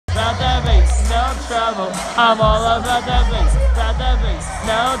trouble. I'm all about that bass,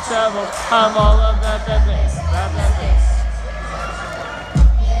 no trouble. I'm all about that bass,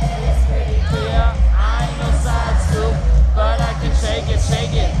 Yeah, I ain't no side scoop, but I can shake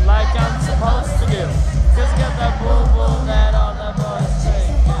it like I'm supposed to do. Just got that boom boom that all the boys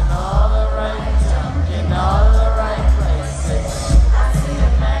take, in all the right places. I see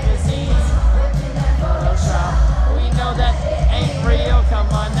a magazine, Photoshop. We know that ain't real. Come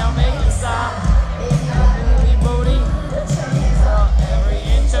on now, make it stop. Booty. So every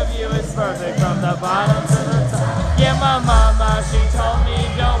interview is perfect from the bottom to the top. Yeah, my mama, she told me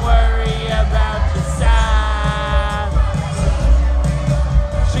don't worry about your size.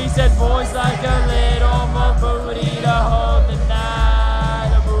 She said boys like a little more booty to hold the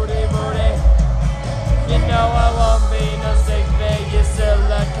night. A booty. You know I won't be no sick Vegas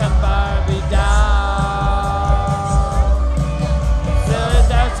silicone Barbie doll. So if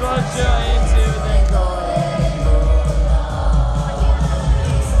that's what you're into, then go ahead and move on.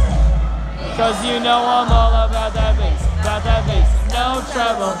 Cause you know I'm all about that bass, no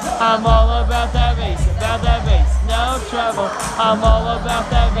trouble. I'm all about that bass, no trouble. I'm all about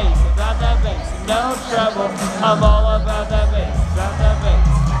that bass, no trouble. I'm all about that bass,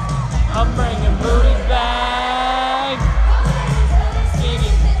 I'm bringing booty back,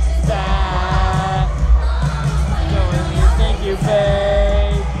 skinny back. You think you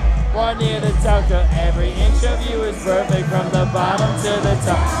fake? One ear to talk to. Every interview is perfect from the bottom to the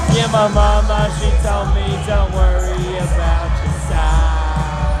top. Yeah, my mama, she told me don't worry about your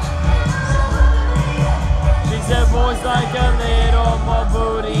size. She said boys like a little more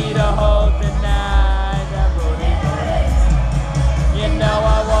booty to hold the night. That booty. You know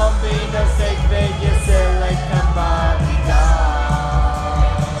I won't be no sick figure silicone Barbie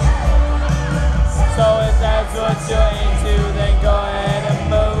doll. So if that's what you're into, then go ahead and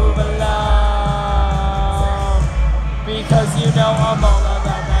move along. Because you know I'm on